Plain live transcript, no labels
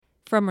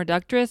From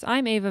Reductress,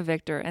 I'm Ava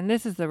Victor, and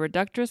this is the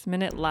Reductress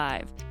Minute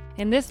Live.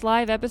 In this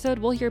live episode,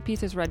 we'll hear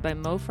pieces read by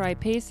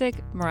Pasic,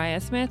 Mariah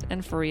Smith,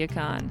 and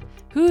Fareeha.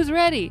 Who's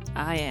ready?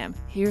 I am.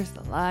 Here's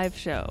the live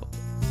show.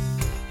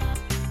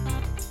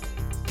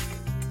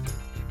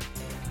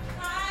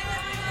 Hi,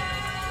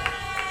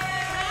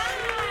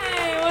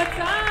 what's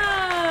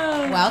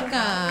up?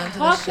 Welcome to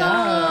the show.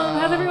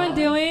 How's everyone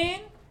doing?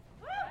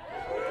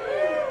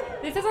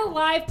 This is a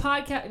live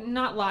podcast,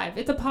 not live.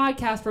 It's a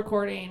podcast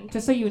recording,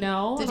 just so you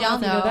know. Did y'all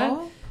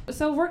know?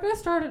 So we're going to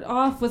start it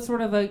off with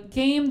sort of a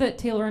game that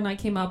Taylor and I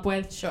came up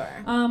with. Sure.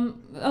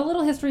 A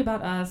little history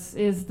about us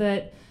is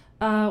that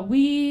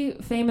we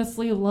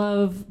famously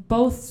love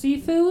both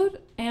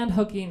seafood and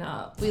hooking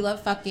up. We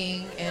love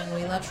fucking and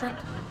we love shrimp.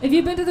 If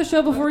you've been to the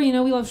show before, you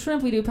know we love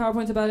shrimp. We do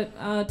PowerPoints about it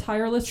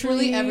tirelessly.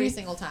 Truly every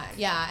single time.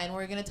 Yeah, and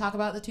we're going to talk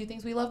about the two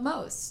things we love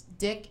most,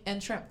 dick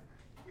and shrimp.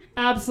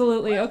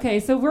 Absolutely.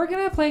 Okay, so we're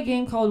going to play a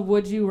game called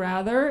Would You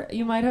Rather.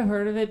 You might have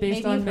heard of it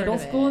based on middle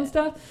school and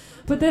stuff.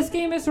 But this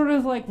game is sort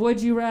of like,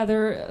 would you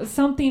rather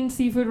something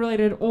seafood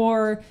related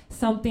or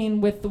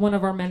something with one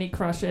of our many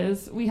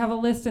crushes? We have a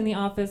list in the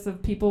office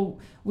of people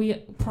we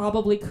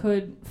probably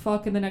could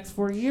fuck in the next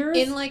 4 years.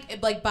 In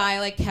like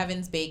by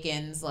Kevin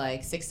Bacon's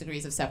 6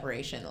 degrees of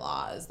separation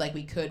laws.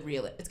 We could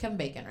it's Kevin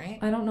Bacon, right?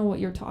 I don't know what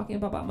you're talking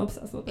about, but I'm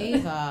obsessed with it.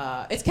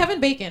 Ava. It's Kevin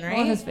Bacon, right?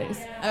 On his face.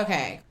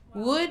 Okay.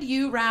 Would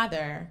you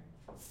rather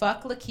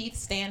fuck Lakeith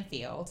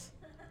Stanfield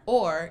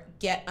or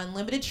get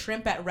unlimited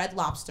shrimp at Red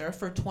Lobster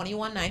for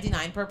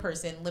 $21.99 per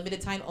person,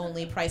 limited time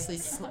only,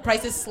 prices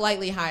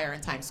slightly higher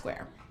in Times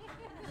Square?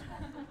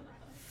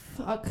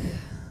 Fuck.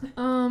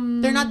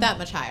 They're not that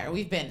much higher.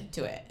 We've been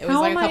to it. It was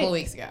a couple of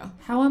weeks ago.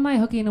 How am I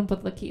hooking up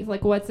with Lakeith?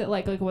 What's it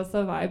like? What's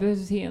the vibe?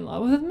 Is he in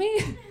love with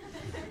me?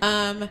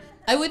 I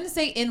wouldn't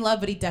say in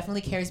love, but he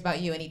definitely cares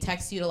about you, and he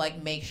texts you to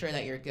make sure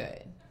that you're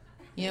good.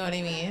 You know what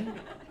I mean?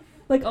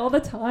 All the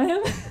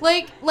time?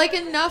 Like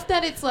enough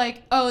that it's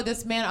oh,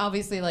 this man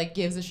obviously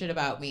gives a shit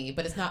about me,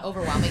 but it's not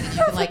overwhelming and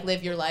you can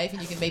live your life and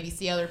you can maybe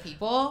see other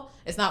people.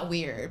 It's not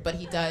weird, but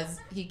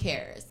he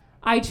cares.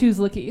 I choose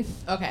Lakeith.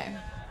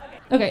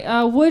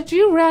 Okay, would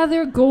you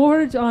rather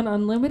gorge on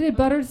unlimited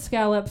buttered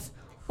scallops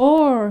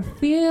or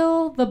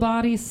feel the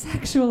body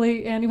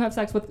sexually and you have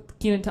sex with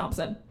Kenan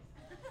Thompson?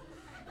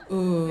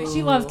 Ooh.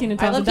 She loves Kenan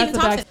Thompson. I love Kenan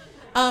Thompson.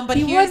 But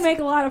he would make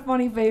a lot of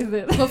funny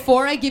faces.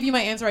 Before I give you my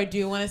answer, I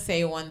do want to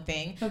say one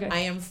thing. Okay. I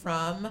am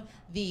from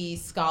the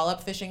scallop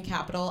fishing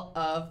capital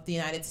of the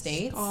United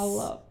States.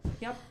 Scallop.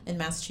 Yep. In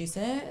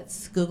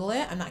Massachusetts. Google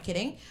it. I'm not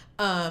kidding.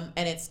 And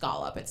it's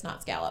scallop. It's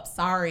not scallop.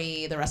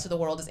 Sorry. The rest of the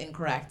world is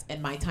incorrect,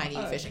 and my tiny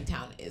fishing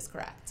town is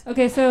correct.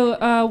 Okay,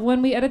 so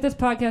when we edit this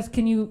podcast,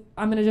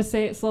 I'm going to just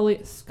say it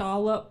slowly,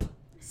 scallop.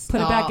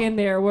 Put it back in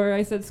there where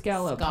I said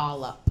scallop.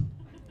 Scallop.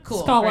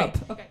 Cool. Scallop.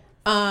 Great.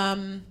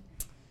 Okay.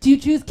 Do you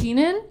choose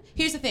Kenan?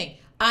 Here's the thing.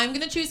 I'm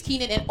going to choose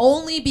Kenan, and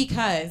only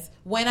because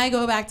when I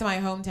go back to my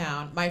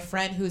hometown, my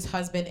friend whose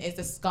husband is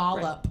a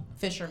scallop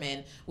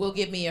fisherman will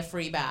give me a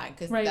free bag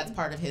because that's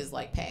part of his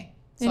pay.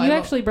 So and you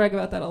actually brag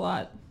about that a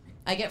lot.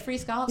 I get free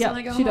scallops when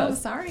I go home?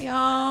 Does. Sorry,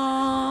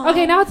 y'all.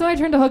 Okay, now it's my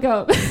turn to hook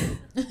up. All right,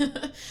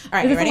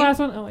 is this ready? the last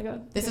one? Oh, my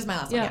God. This is my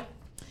last one,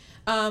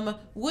 yeah.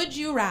 Would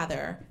you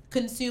rather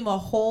consume a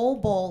whole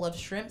bowl of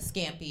shrimp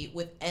scampi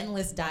with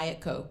endless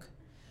Diet Coke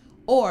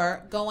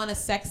or go on a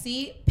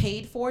sexy,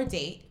 paid-for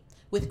date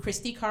with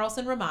Christy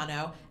Carlson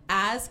Romano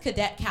as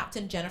Cadet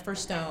Captain Jennifer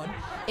Stone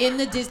in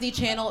the Disney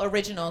Channel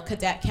original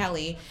Cadet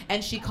Kelly,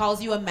 and she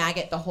calls you a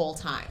maggot the whole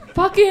time?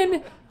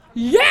 Fucking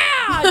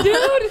yeah,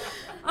 dude!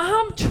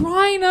 I'm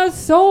trying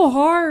so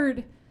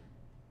hard.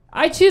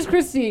 I choose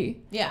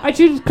Christy. Yeah. I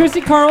choose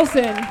Christy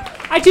Carlson.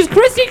 I choose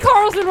Christy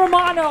Carlson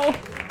Romano.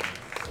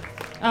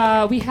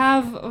 We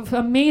have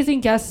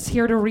amazing guests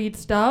here to read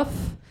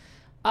stuff.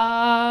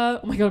 Oh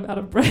my God, I'm out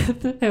of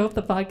breath. I hope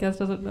the podcast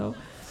doesn't know.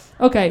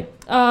 Okay,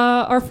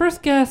 our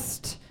first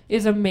guest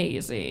is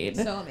amazing.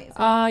 So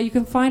amazing. You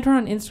can find her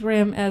on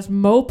Instagram as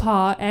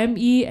Mauxpa,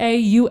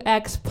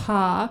 MEAUX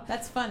Pa.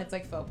 That's fun. It's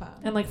like faux pas.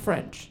 And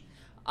French.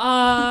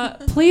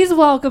 Please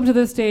welcome to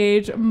the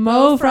stage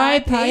Pasic.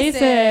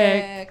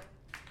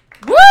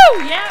 Woo!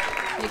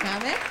 Yeah. You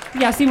coming?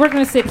 Yeah. See, we're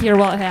gonna sit here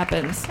while it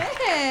happens.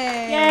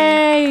 Hey.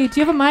 Yay! Do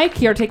you have a mic?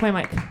 Here, take my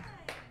mic.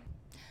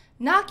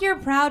 Knock your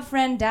proud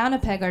friend down a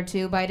peg or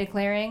two by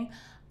declaring,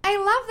 "I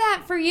love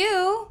that for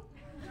you."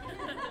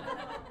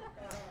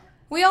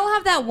 We all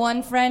have that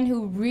one friend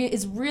who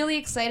is really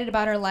excited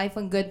about her life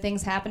when good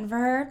things happen for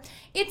her.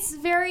 It's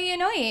very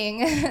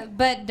annoying,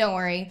 but don't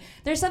worry.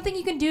 There's something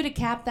you can do to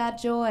cap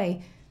that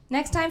joy.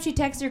 Next time she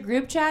texts your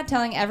group chat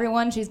telling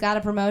everyone she's got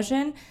a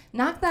promotion,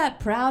 knock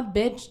that proud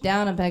bitch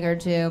down a peg or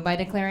two by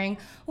declaring,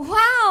 "Wow,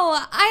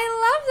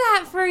 I love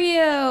that for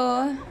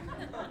you."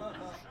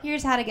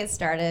 Here's how to get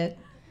started.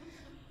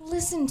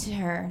 Listen to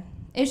her.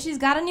 If she's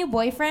got a new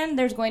boyfriend,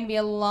 there's going to be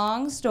a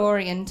long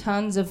story and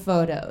tons of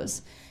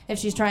photos. If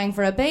she's trying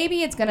for a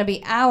baby, it's going to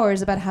be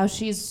hours about how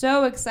she's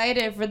so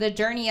excited for the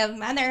journey of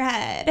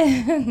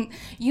motherhood.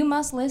 You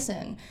must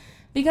listen.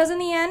 Because in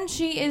the end,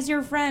 she is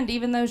your friend,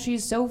 even though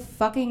she's so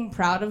fucking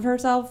proud of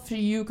herself,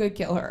 you could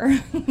kill her.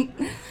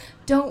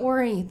 Don't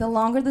worry, the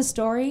longer the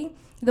story,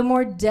 the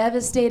more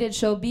devastated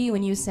she'll be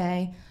when you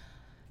say,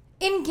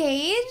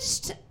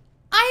 engaged?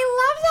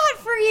 I love that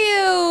for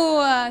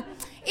you.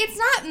 It's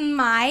not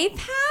my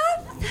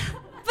path,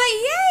 but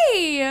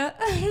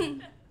yay.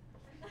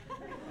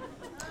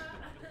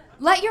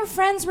 Let your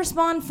friends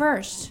respond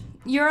first.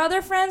 Your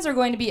other friends are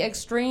going to be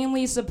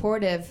extremely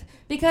supportive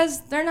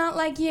because they're not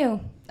like you,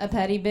 a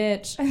petty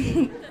bitch.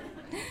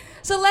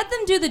 So let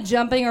them do the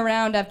jumping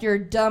around after your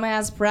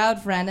dumbass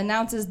proud friend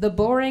announces the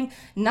boring,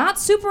 not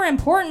super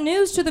important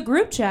news to the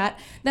group chat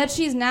that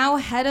she's now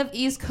head of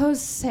East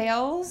Coast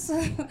sales.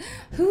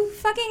 Who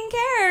fucking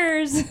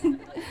cares?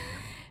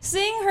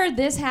 Seeing her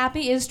this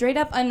happy is straight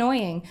up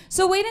annoying.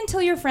 So wait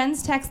until your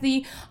friends text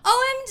the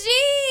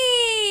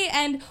OMG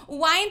and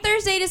Wine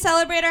Thursday to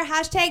celebrate our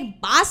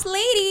hashtag boss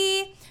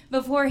lady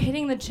before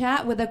hitting the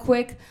chat with a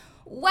quick,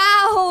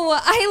 wow,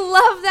 I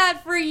love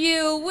that for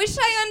you. Wish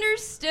I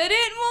understood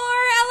it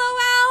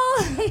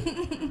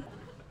more, LOL.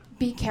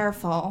 Be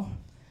careful.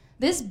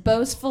 This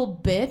boastful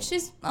bitch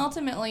is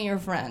ultimately your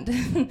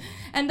friend.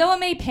 And though it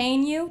may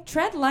pain you,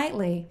 tread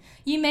lightly.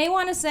 You may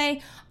want to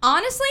say,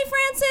 honestly,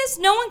 Francis,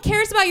 no one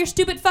cares about your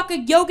stupid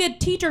fucking yoga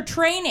teacher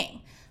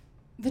training.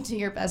 But do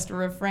your best to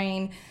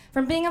refrain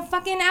from being a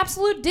fucking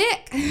absolute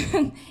dick.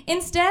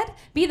 Instead,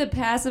 be the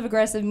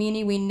passive-aggressive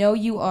meanie we know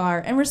you are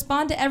and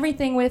respond to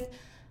everything with,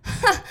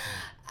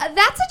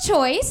 that's a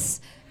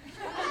choice.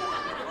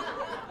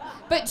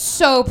 But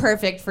so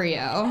perfect for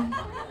you.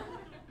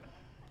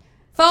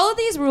 Follow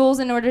these rules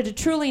in order to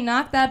truly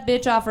knock that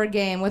bitch off her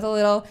game with a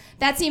little,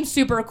 that seems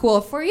super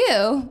cool for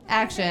you,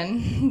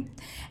 action.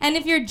 And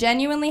if you're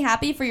genuinely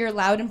happy for your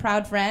loud and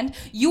proud friend,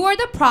 you are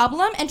the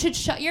problem and should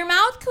shut your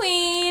mouth,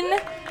 queen.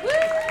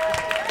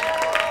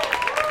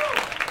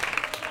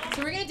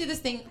 So we're going to do this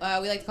thing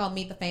we like to call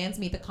Meet the Fans,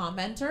 Meet the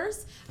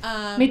Commenters.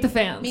 Meet the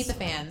Fans. Meet the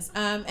Fans.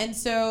 And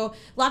so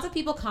lots of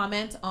people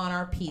comment on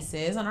our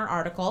pieces, on our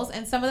articles,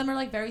 and some of them are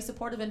like very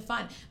supportive and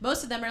fun.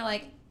 Most of them are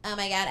like, oh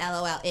my god,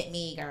 LOL, it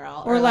me,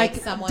 girl. Or like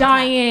someone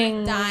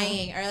dying.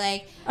 Dying. Or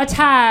like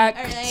attacked.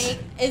 Or like,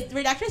 is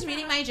Reductress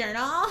reading my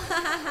journal?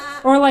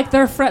 Or like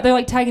they're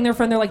like tagging their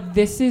friend, they're like,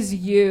 this is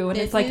you. And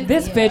it's like,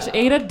 this bitch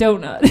ate a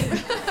donut.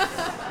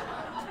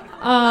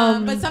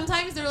 But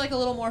sometimes they're like a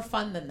little more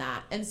fun than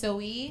that. And so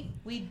we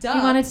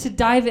wanted to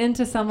dive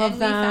into some of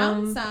them.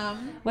 We found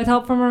some. With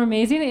help from our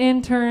amazing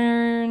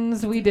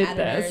interns, we did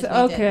Editors, this.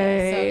 So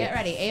Okay. get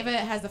ready. Ava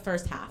has the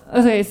first half.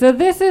 Okay, so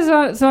this is,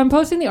 so I'm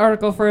posting the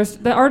article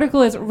first. The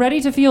article is Ready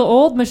to Feel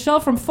Old?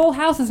 Michelle from Full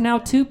House is now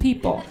 2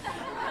 people.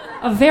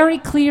 A very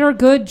clear,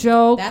 good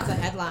joke. That's a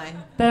headline.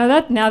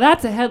 Now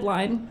that's a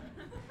headline.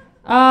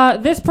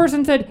 This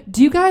person said,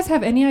 do you guys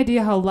have any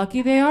idea how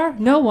lucky they are?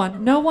 No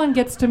one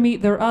gets to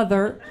meet their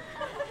other.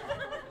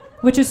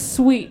 Which is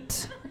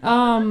sweet.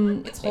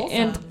 It's wholesome.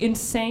 And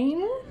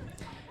insane.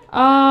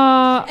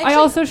 I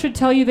also should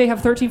tell you they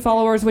have 13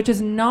 followers, which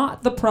is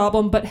not the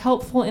problem, but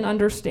helpful in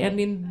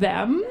understanding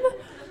them.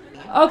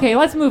 Okay,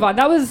 let's move on.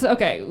 That was,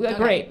 okay,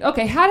 great.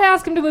 Okay, how to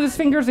ask him to move his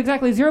fingers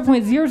exactly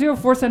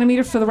 0.004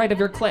 centimeters to the right of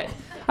your clit.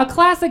 A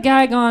classic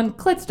gag on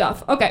clit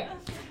stuff. Okay.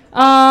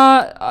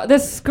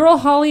 This girl,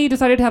 Holly,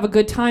 decided to have a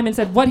good time and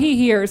said what he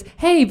hears,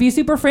 hey, be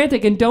super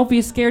frantic and don't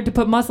be scared to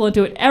put muscle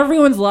into it.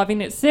 Everyone's loving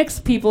it. 6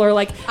 people are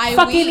like,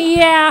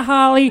 yeah,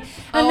 Holly.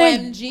 And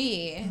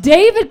OMG. Then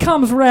David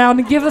comes around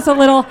and gives us a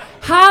little,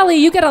 Holly,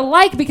 you get a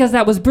like because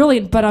that was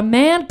brilliant. But a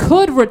man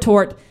could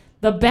retort,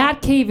 the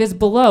bat cave is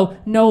below.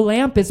 No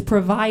lamp is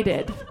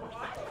provided.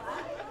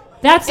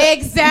 That's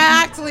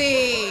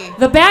exactly.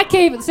 The bat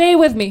cave, say it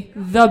with me.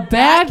 The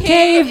bat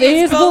cave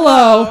is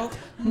below.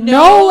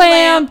 No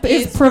lamp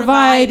is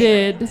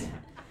provided.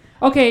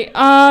 Okay,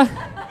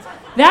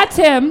 that's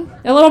him,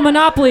 a little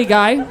Monopoly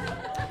guy.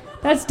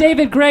 That's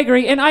David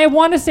Gregory, and I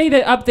want to say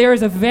that up there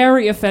is a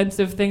very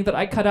offensive thing that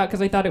I cut out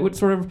because I thought it would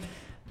sort of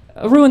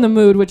ruin the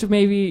mood, which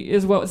maybe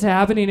is what was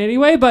happening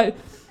anyway, but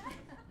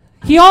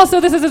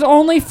this is his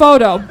only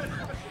photo.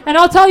 And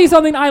I'll tell you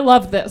something, I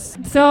love this.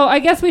 So I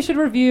guess we should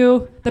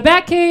review. The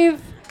Batcave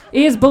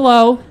is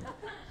below.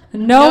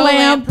 No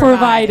lamp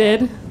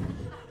provided.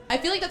 I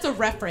feel like that's a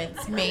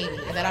reference, maybe,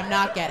 that I'm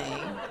not getting.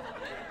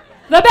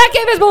 The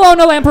Batcave is below,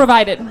 no lamp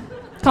provided.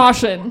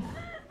 Caution.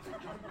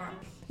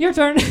 Your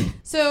turn.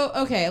 So,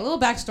 okay, a little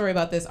backstory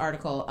about this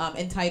article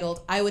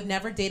entitled, I Would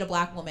Never Date a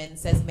Black Woman,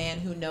 Says Man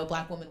Who No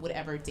Black Woman Would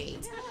Ever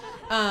Date.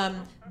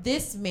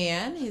 This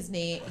man, his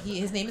name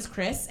is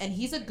Chris, and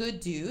he's a good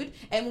dude.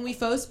 And when we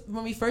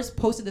first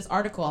posted this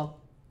article,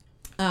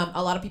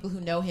 a lot of people who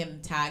know him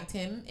tagged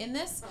him in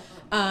this.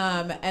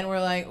 And we're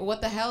like,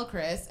 what the hell,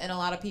 Chris? And a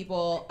lot of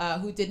people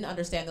who didn't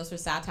understand this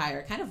was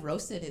satire kind of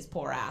roasted his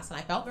poor ass. And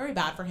I felt very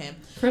bad for him.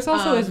 Chris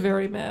also is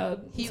very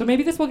mad. So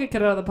maybe this will get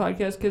cut out of the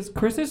podcast because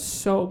Chris is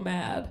so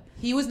mad.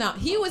 He was not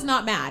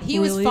mad. He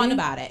really? was fun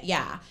about it.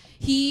 Yeah.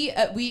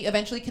 We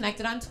eventually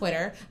connected on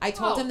Twitter. I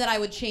told him that I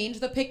would change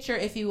the picture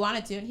if he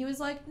wanted to, and he was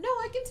like, "No,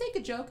 I can take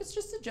a joke. It's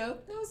just a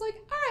joke." And I was like,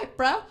 "All right,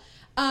 bro."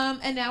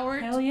 And now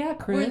Hell yeah,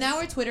 Chris.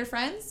 we're Twitter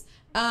friends.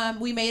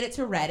 We made it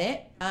to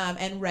Reddit,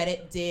 and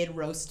Reddit did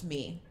roast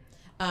me.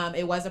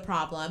 It was a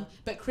problem,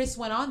 but Chris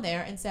went on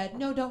there and said,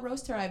 "No, don't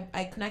roast her.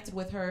 I connected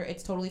with her.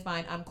 It's totally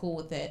fine. I'm cool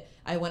with it."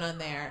 I went on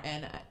there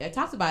and I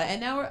talked about it,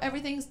 and now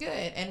everything's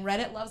good. And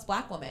Reddit loves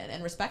Black women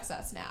and respects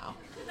us now.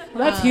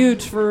 Well, that's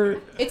huge for.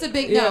 It's a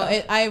big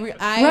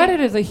Reddit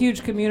is a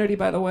huge community,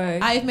 by the way.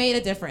 I've made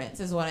a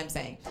difference, is what I'm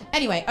saying.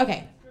 Anyway,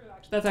 okay.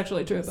 That's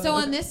actually true. So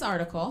on this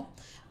article,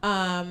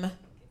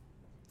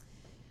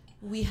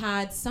 we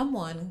had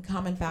someone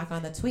comment back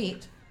on the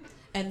tweet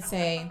and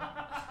say,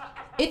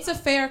 "It's a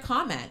fair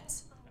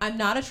comment. I'm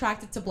not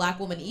attracted to Black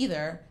women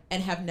either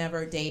and have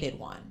never dated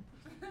one."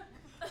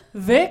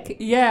 Vic,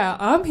 yeah,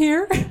 I'm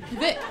here.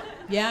 Vic,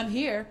 yeah, I'm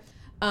here.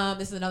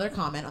 This is another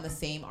comment on the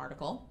same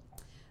article.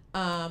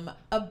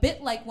 A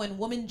bit like when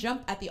women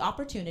jump at the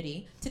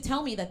opportunity to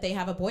tell me that they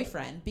have a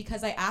boyfriend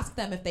because I ask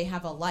them if they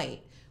have a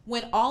light,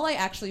 when all I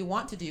actually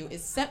want to do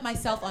is set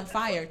myself on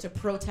fire to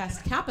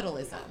protest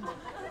capitalism.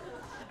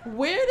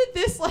 Where did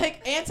this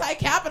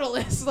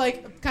anti-capitalist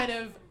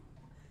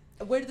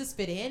where did this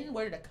fit in?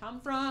 Where did it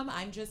come from?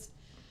 I'm just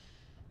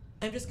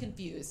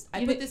confused.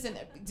 I put this in.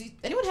 Does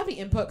anyone have any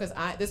input? Because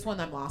this one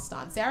I'm lost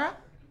on. Sarah?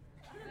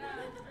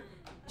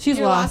 She's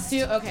You're lost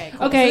too? Okay,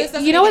 cool. Okay, So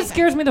you know what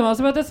scares me the most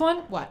about this one?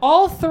 What?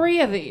 All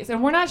three of these,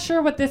 and we're not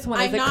sure what this one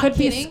is. I'm It not could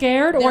kidding. be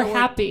scared There or were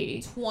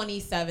happy.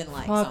 27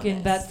 likes Fucking,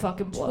 on this. that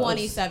fucking blows.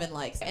 27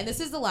 likes. And this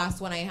is the last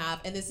one I have,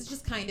 and this is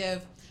just kind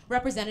of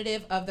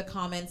representative of the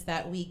comments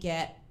that we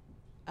get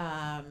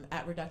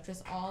at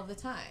Reductress all the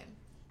time.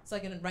 So I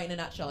can write in a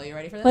nutshell. Are you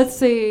ready for this? Let's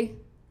see.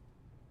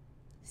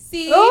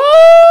 See?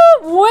 Oh,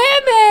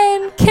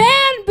 women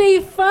can be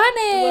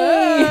funny.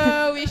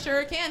 Whoa, we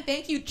sure can.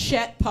 Thank you,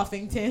 Chet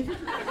Puffington.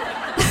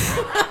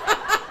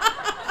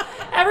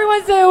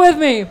 Everyone say it with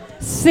me.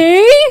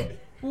 See?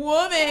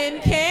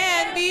 Woman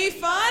can be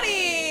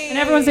funny. And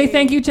everyone say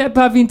thank you, Chet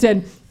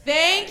Puffington.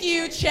 Thank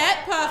you,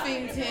 Chet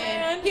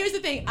Puffington. Here's the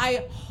thing.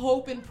 I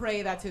hope and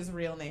pray that's his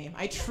real name.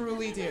 I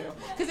truly do.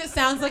 Because it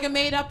sounds like a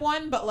made-up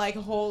one, but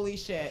holy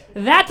shit.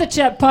 That's a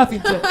Chet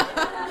Puffington.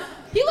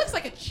 He looks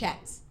like a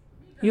Chet.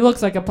 He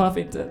looks like a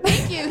Puffington.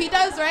 Thank you. He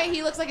does, right?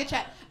 He looks like a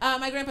Chet.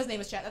 My grandpa's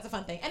name is Chet. That's a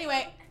fun thing.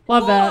 Anyway.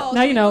 Love that. Cool.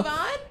 Now Should you we know. move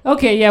on?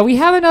 Okay, yeah, we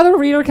have another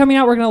reader coming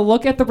out. We're going to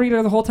look at the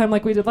reader the whole time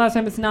like we did last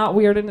time. It's not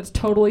weird and it's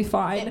totally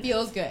fine. It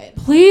feels good.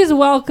 Please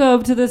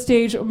welcome to the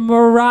stage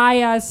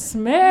Mariah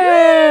Smith.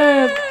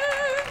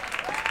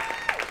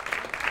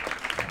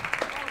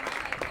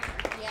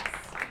 Yes.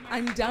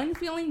 I'm done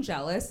feeling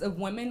jealous of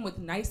women with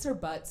nicer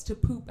butts to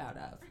poop out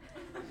of.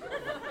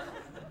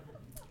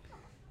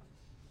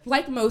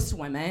 Like most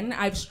women,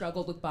 I've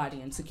struggled with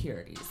body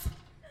insecurities.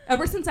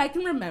 Ever since I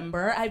can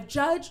remember, I've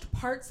judged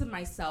parts of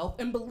myself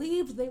and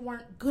believed they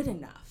weren't good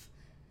enough.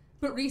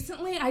 But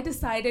recently, I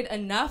decided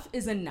enough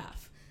is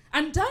enough.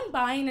 I'm done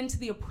buying into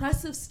the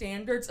oppressive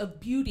standards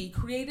of beauty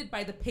created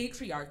by the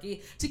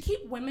patriarchy to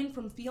keep women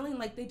from feeling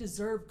like they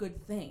deserve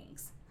good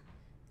things.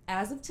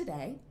 As of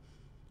today,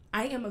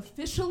 I am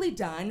officially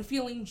done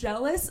feeling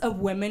jealous of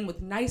women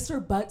with nicer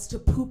butts to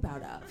poop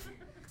out of.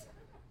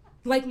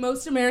 Like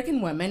most American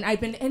women,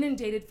 I've been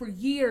inundated for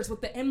years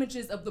with the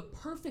images of the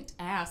perfect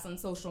ass on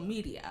social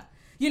media.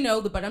 You know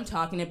the butt I'm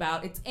talking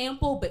about. It's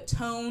ample but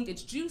toned,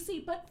 it's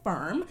juicy but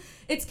firm.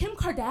 It's Kim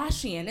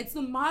Kardashian, it's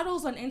the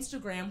models on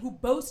Instagram who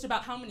boast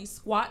about how many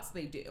squats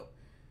they do.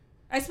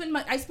 I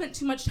spent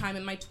too much time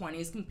in my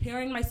 20s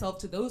comparing myself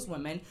to those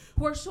women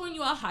who are showing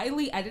you a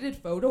highly edited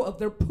photo of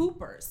their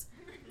poopers.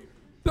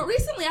 But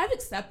recently, I've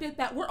accepted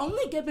that we're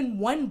only given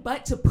one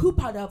butt to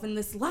poop out of in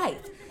this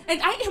life,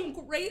 and I am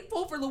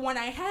grateful for the one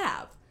I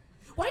have.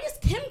 Why does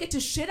Kim get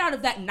to shit out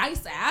of that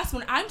nice ass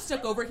when I'm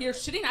stuck over here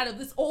shitting out of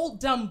this old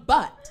dumb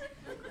butt?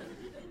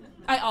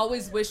 I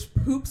always wish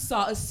poops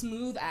saw a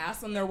smooth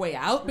ass on their way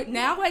out, but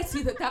now I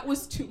see that that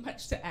was too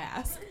much to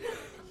ask.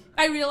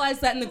 I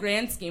realized that in the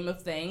grand scheme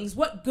of things,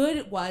 what good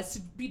it was to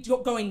be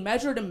going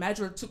measure to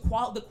measure to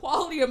the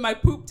quality of my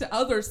poop to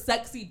other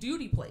sexy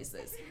duty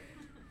places.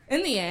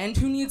 In the end,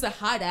 who needs a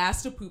hot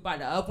ass to poop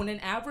out of when an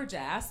average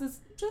ass is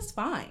just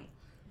fine?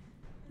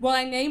 While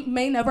I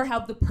may never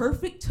have the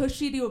perfect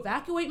tushy to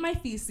evacuate my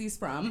feces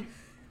from,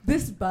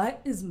 this butt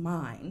is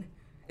mine.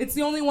 It's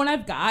the only one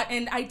I've got,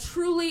 and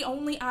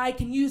only I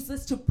can use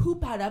this to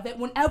poop out of it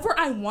whenever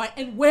I want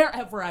and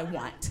wherever I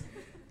want.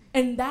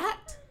 And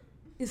that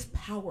is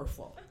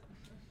powerful.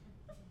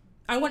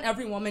 I want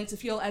every woman to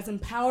feel as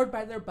empowered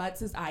by their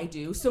butts as I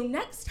do. So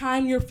next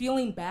time you're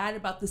feeling bad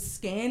about the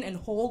skin and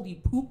hole you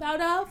poop out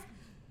of,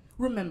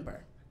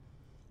 remember,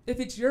 if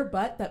it's your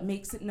butt that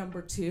makes it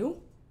number 2,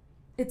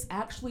 it's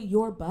actually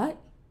your butt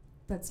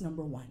that's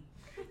number 1.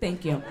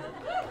 Thank you.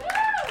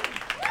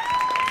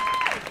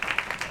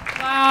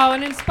 Wow,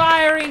 an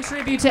inspiring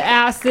tribute to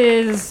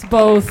asses,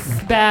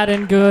 both bad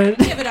and good.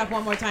 Give it up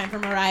one more time for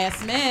Mariah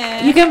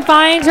Smith. You can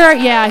find her,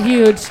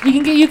 huge.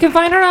 You can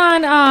find her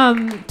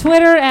on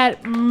Twitter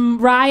at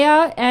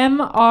Mariah,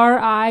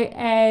 M-R-I-A.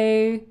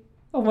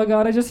 Oh my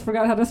God, I just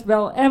forgot how to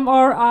spell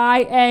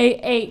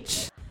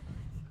M-R-I-A-H.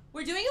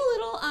 We're doing a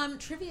little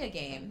trivia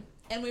game,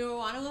 and we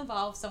want to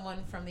involve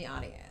someone from the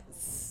audience.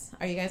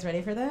 Are you guys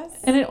ready for this?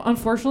 And it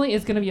unfortunately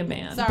is going to be a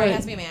man. Sorry, it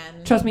has to be a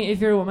man. Trust me,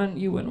 if you're a woman,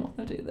 you wouldn't want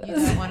to do this. You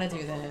don't want to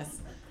do this.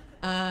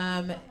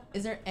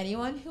 Is there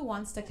anyone who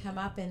wants to come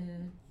up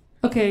and...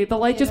 Okay, the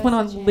light just went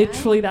on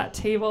literally that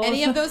table.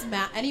 Any of those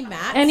any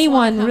Matts?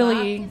 Anyone,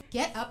 really. Up?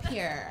 Get up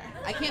here.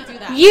 I can't do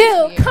that.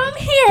 You, come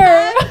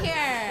here. Come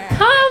here.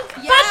 Come, fuck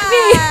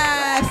me.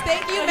 Yes,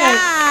 thank you,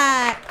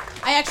 Matt.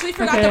 I actually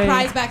forgot the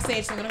prize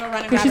backstage, so I'm going to go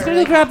run and grab it. She's going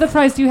to grab the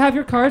prize. Do you have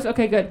your cards?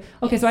 Okay, good.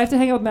 Okay, so I have to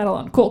hang out with Matt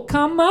alone. Cool.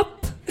 Come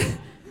up.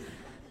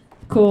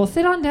 Cool.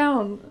 Sit on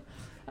down.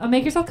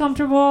 Make yourself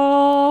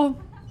comfortable.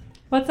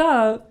 What's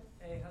up?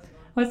 Hey, how's it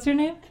going? What's your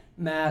name?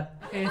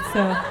 Matt.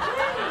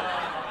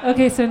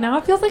 Okay, so now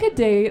it feels like a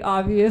date,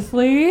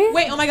 obviously.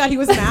 Wait, oh my God, he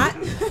was Matt?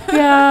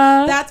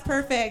 Yeah. That's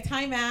perfect.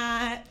 Hi,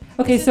 Matt.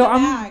 Okay, this so is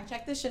the bag.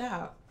 Check this shit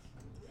out.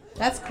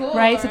 That's cool.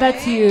 Right, so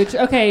that's huge.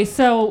 Okay,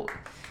 so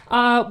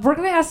we're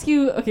going to ask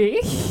you,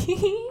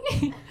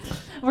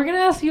 we're going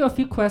to ask you a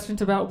few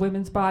questions about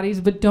women's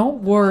bodies, but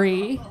don't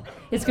worry.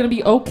 It's going to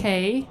be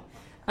okay.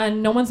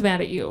 And no one's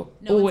mad at you.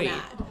 No one's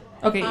mad.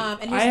 Okay,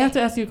 I have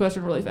to ask you a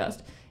question really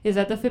fast. Is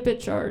that the Fitbit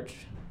Charge?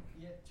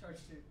 Yeah, Charge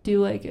 2. Do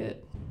you like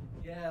it?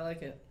 Yeah, I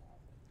like it.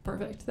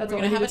 Perfect. That's We're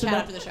all I going to have a needed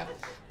chat to after the show.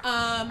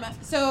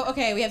 So,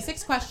 okay, we have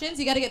 6 questions.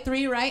 You got to get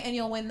 3 right, and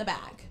you'll win the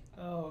bag.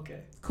 Oh,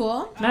 okay.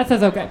 Cool? Matt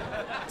says okay.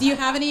 Do you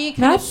have any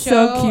kind Matt's of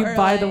show so cute, or,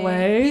 by the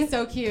way. He's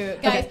so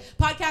cute. Guys,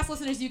 podcast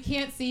listeners, you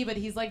can't see, but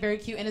he's, very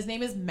cute, and his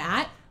name is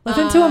Matt.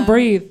 Listen to him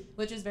breathe.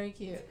 Which is very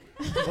cute.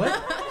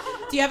 What?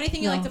 Do you have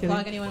anything you'd like to I'm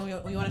plug? Anyone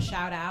we want to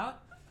shout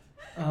out?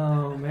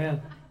 Oh, man.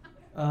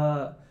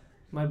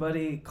 My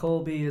buddy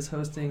Colby is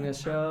hosting a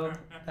show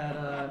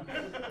at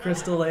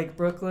Crystal Lake,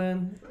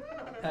 Brooklyn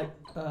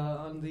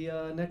on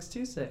the next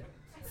Tuesday.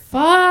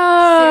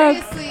 Fuck.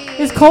 Seriously.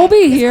 Is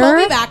Colby here? Is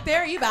Colby back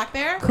there? Are you back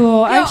there?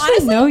 Cool. I actually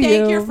honestly, know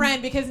thank you. your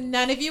friend because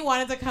none of you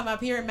wanted to come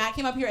up here. Matt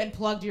came up here and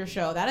plugged your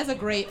show. That is a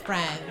great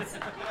friend.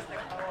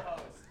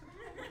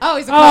 Oh,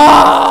 he's a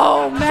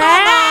co-host.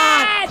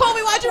 Matt!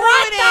 Colby, why'd you ruin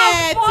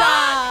it?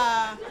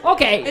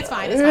 Okay. It's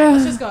fine.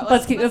 Let's just go.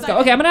 Let's go.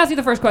 Okay, I'm going to ask you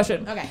the first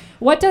question. Okay.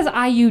 What does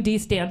IUD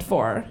stand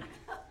for?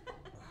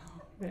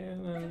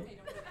 Man,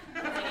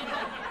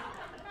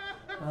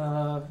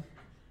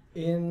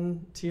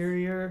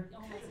 interior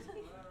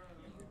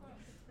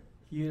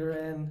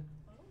uterine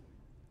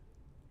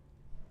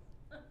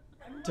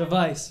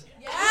device.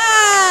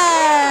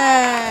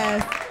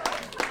 Yes!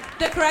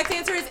 The correct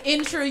answer is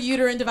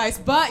intrauterine device,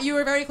 but you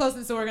were very close,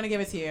 and so we're going to give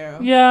it to you.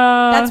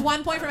 Yeah. That's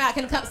 1 point for Matt.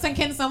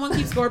 Can someone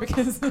keep score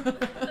because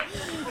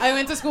I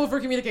went to school for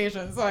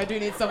communication, so I do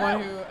need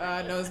someone who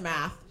knows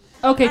math.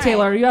 Okay, All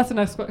Taylor, right. you ask the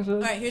next question.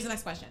 All right, here's the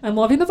next question. I'm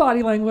loving the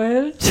body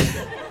language.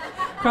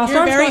 Cross You're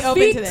arms, very cross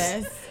open feet. to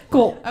this.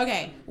 Cool.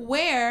 Okay,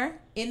 where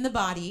in the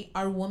body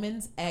are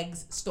women's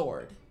eggs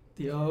stored?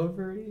 The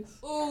ovaries.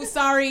 Ooh,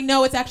 sorry.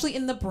 No, it's actually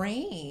in the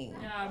brain.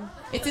 Yeah.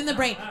 It's in the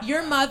brain.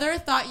 Your mother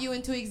thought you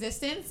into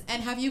existence,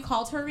 and have you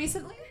called her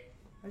recently?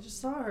 I just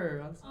saw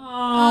her.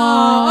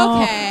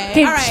 Oh, okay.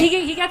 Okay, All right.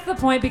 he gets the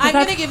point because I'm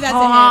that's going to give that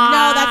hot. to him.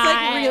 No,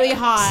 that's really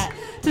hot.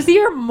 To see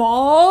your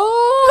mole?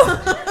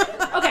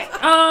 Okay,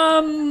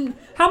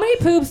 how many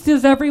poops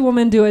does every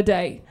woman do a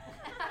day?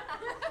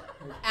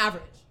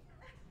 Average.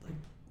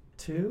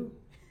 2?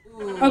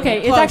 Okay,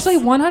 it's Close. actually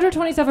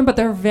 127, but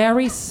they're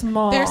very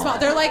small. They're small.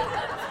 They're like,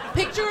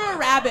 picture a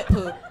rabbit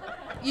poop.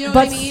 You know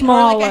But what I mean?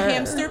 smaller. Or like a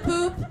hamster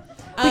poop. We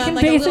can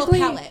like basically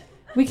a little pellet.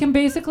 we can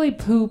basically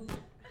poop,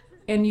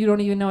 and you don't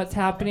even know what's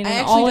happening. I And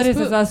actually all it just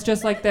is poop. us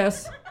just like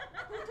this.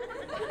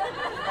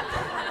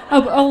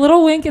 A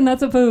little wink, and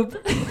that's a poop.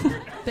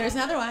 There's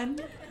another one.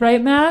 Right,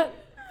 Matt?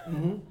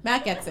 Mm-hmm.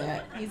 Matt gets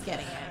it. He's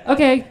getting it.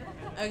 Okay,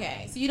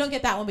 Okay, so you don't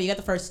get that one, but you get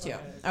the first 2.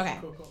 Okay.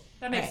 Cool, cool.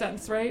 that makes Okay.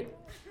 sense, right?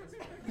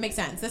 Makes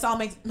sense. This all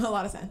makes a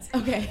lot of sense.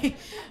 Okay.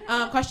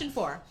 Question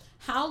 4.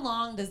 How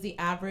long does the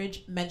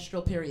average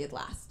menstrual period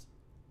last?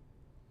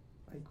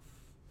 Like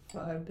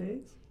 5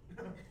 days?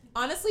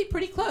 Honestly,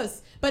 pretty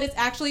close. But it's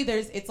actually,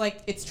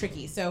 it's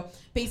tricky. So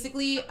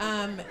basically,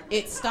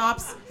 it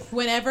stops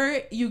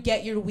whenever you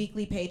get your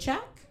weekly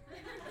paycheck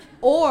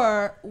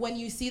or when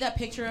you see that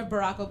picture of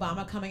Barack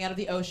Obama coming out of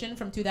the ocean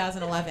from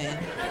 2011.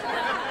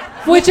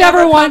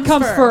 Whichever one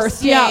comes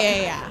first.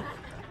 Yeah.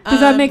 Does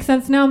that make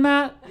sense now,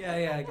 Matt?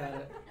 Yeah, I got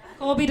it.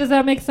 Colby, does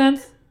that make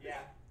sense?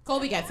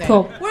 Colby gets it.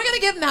 Cool. We're going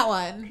to give him that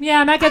one.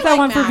 Yeah, Matt gets I that like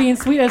one for Matt. being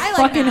sweet as I like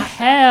fucking Matt.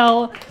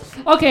 hell.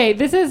 Okay,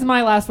 this is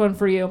my last one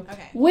for you.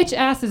 Okay. Which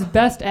ass is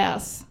best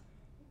ass?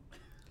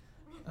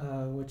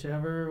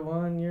 Whichever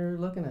one you're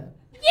looking at.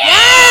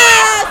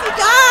 Yes! You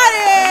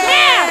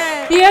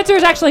got it! The answer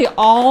is actually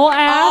all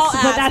ass, All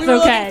but ass. that's We were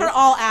okay. looking for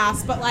all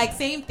ass, but like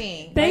same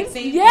thing. Thanks.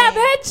 Like, same Yeah,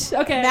 thing.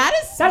 bitch. Okay. That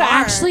is smart. That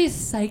actually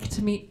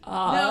psyched me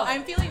up. No,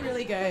 I'm feeling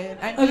really good.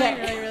 I'm feeling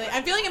Okay. really.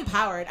 I'm feeling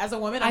empowered as a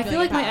woman. I feel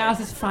like my empowered. ass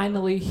is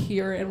finally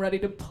here and ready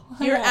to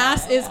play. Your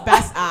ass is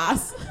best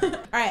ass. All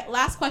right,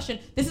 last question.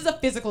 This is a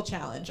physical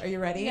challenge. Are you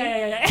ready?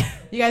 Yeah.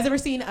 You guys ever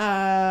seen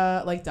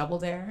like Double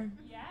Dare?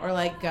 Or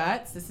like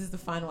Guts? This is the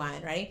fun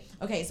one. Ready?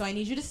 Okay, so I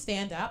need you to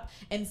stand up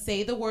and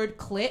say the word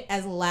clit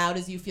as loud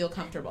as you feel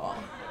comfortable.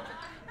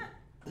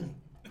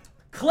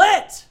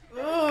 Clit! Ooh,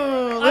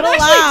 I'm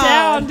actually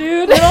down,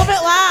 dude. A little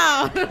bit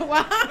loud.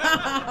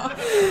 Wow.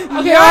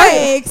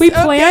 Okay, Yikes. we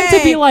planned to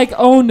Okay. be like,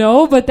 oh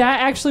no, but that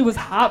actually was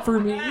hot for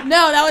me.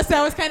 No, that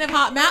was kind of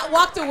hot. Matt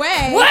walked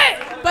away.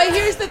 What? But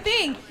here's the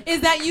thing: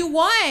 is that you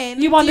won.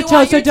 You want Do the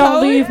toast, so your don't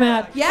toast? leave,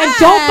 Matt. Yes, And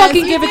don't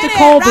fucking you give it to did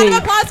Colby. Round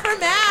of applause for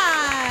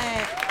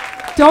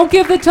Matt. Don't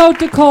give the tote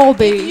to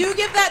Colby. If you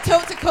give that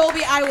tote to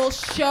Colby, I will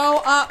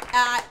show up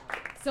at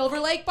Silver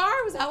Lake Bar.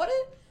 Was that what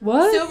it?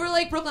 What? Silver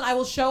Lake, Brooklyn. I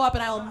will show up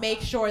and I will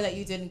make sure that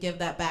you didn't give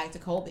that bag to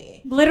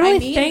Colby. I Literally,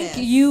 mean thank this.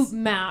 you,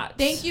 Matt.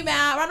 Thank you,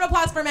 Matt. Round of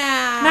applause for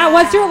Matt. Matt,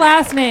 what's your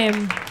last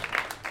name?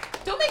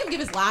 Don't make him give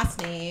his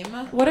last name.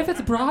 What if it's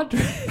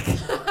Broderick?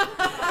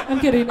 I'm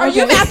kidding. Are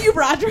you Okay. Matthew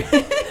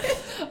Broderick?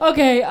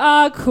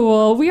 Okay,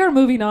 cool. We are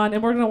moving on,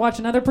 and we're going to watch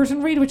another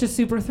person read, which is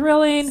super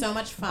thrilling. So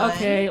much fun.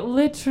 Okay,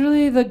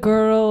 literally the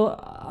girl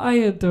I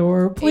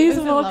adore. Please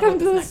Ava's in love welcome with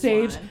to this the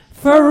next stage,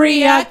 one.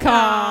 Fareeha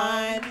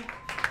Khan.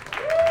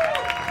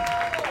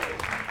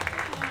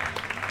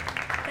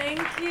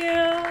 Thank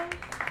you.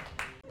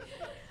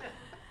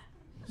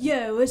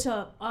 Yo, what's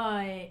up?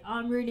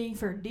 I'm reading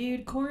for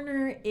Dude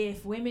Corner.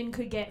 If women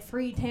could get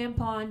free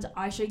tampons,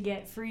 I should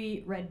get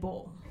free Red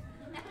Bull.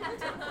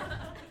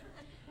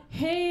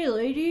 Hey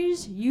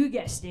ladies, you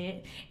guessed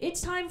it. It's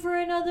time for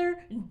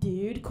another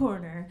Dude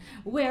Corner,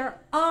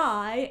 where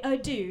I, a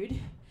dude,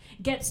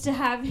 gets to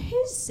have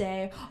his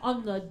say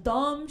on the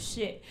dumb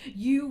shit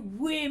you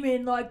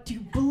women like to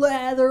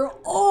blather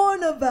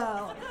on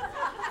about.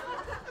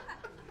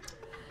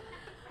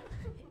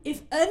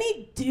 If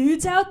any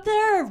dudes out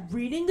there are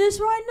reading this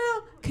right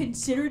now,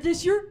 consider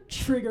this your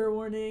trigger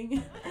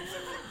warning.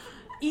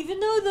 Even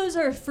though those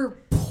are for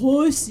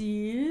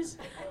pussies,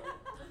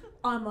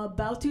 I'm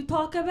about to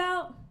talk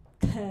about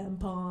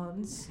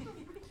tampons.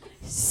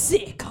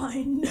 Sick,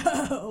 I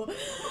know.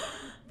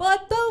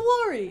 But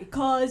don't worry,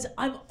 cause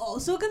I'm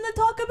also gonna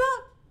talk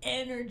about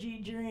energy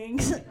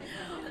drinks.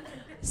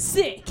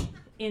 Sick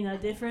in a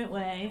different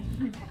way.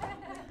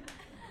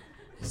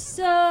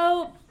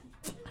 So,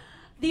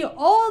 the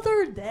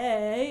other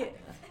day,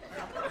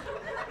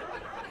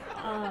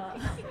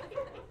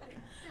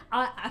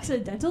 I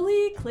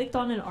accidentally clicked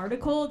on an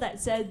article that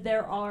said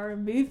there are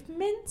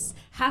movements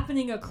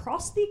happening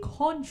across the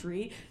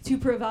country to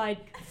provide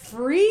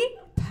free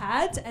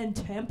pads and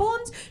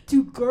tampons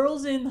to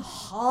girls in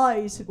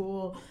high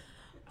school.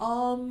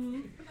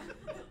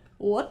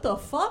 What the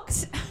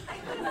fucks?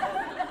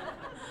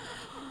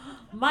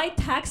 My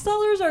tax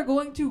dollars are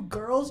going to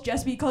girls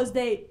just because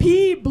they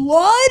pee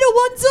blood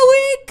once a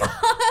week?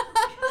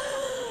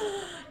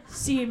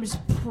 Seems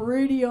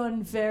pretty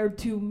unfair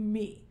to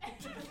me.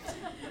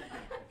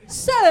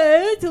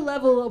 So, to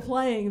level the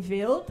playing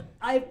field,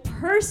 I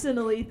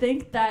personally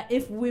think that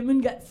if women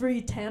get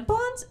free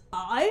tampons,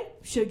 I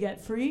should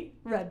get free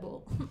Red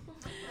Bull.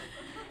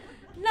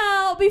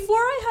 Now, before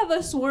I have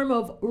a swarm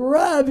of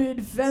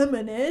rabid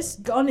feminists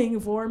gunning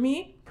for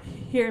me,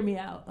 hear me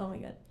out. Oh my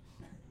god.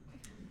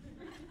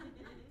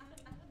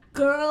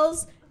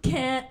 Girls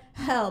can't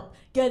help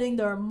getting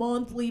their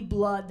monthly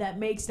blood that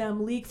makes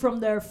them leak from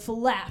their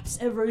flaps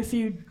every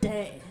few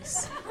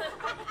days.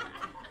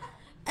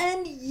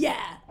 And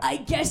yeah, I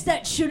guess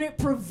that shouldn't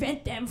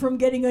prevent them from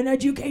getting an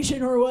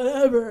education or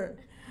whatever.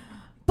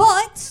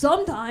 But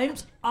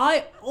sometimes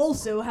I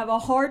also have a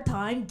hard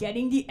time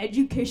getting the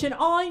education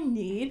I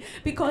need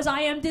because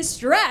I am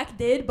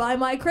distracted by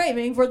my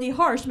craving for the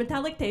harsh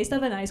metallic taste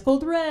of an ice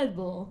cold Red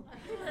Bull.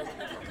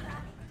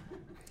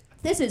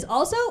 This is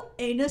also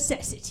a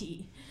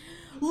necessity.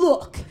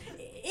 Look,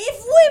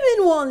 if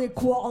women want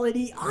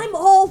equality, I'm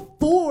all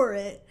for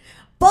it.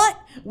 But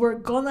we're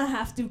gonna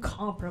have to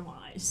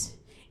compromise.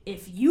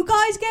 If you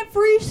guys get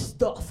free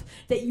stuff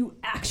that you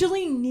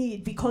actually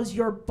need because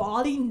your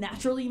body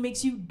naturally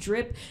makes you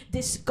drip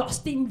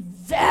disgusting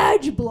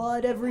vag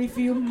blood every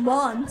few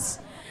months,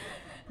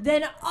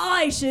 then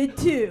I should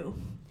too.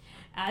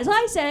 As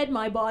I said,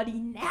 my body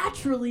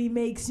naturally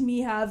makes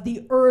me have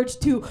the urge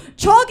to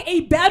chug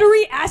a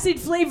battery acid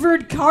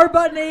flavored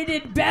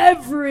carbonated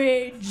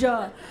beverage.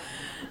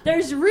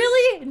 There's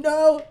really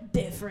no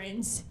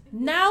difference.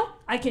 Now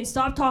I can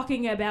stop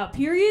talking about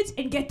periods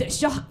and get to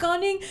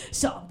shotgunning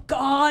some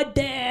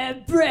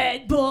goddamn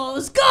Red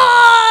Bulls.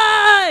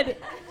 God!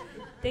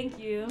 Thank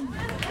you.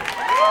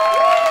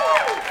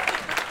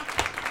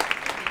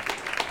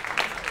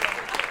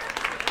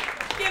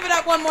 Give it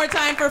up one more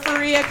time for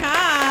Fareeha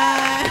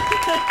Khan.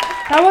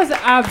 That was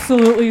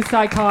absolutely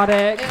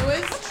psychotic. It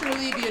was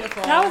truly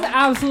beautiful. That was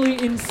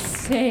absolutely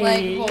insane.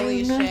 like,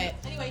 holy shit.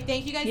 Anyway, right.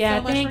 Thank you guys Yeah,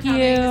 so much thank for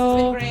coming. you. This has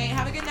been great.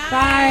 Have a good night.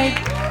 Bye.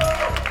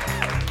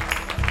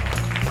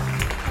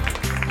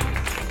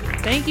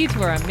 Thank you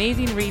to our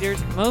amazing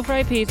readers,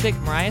 Pasic,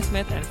 Mariah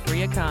Smith, and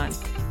Fareeha Khan.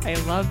 I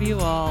love you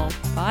all.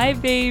 Bye,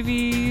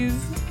 babies.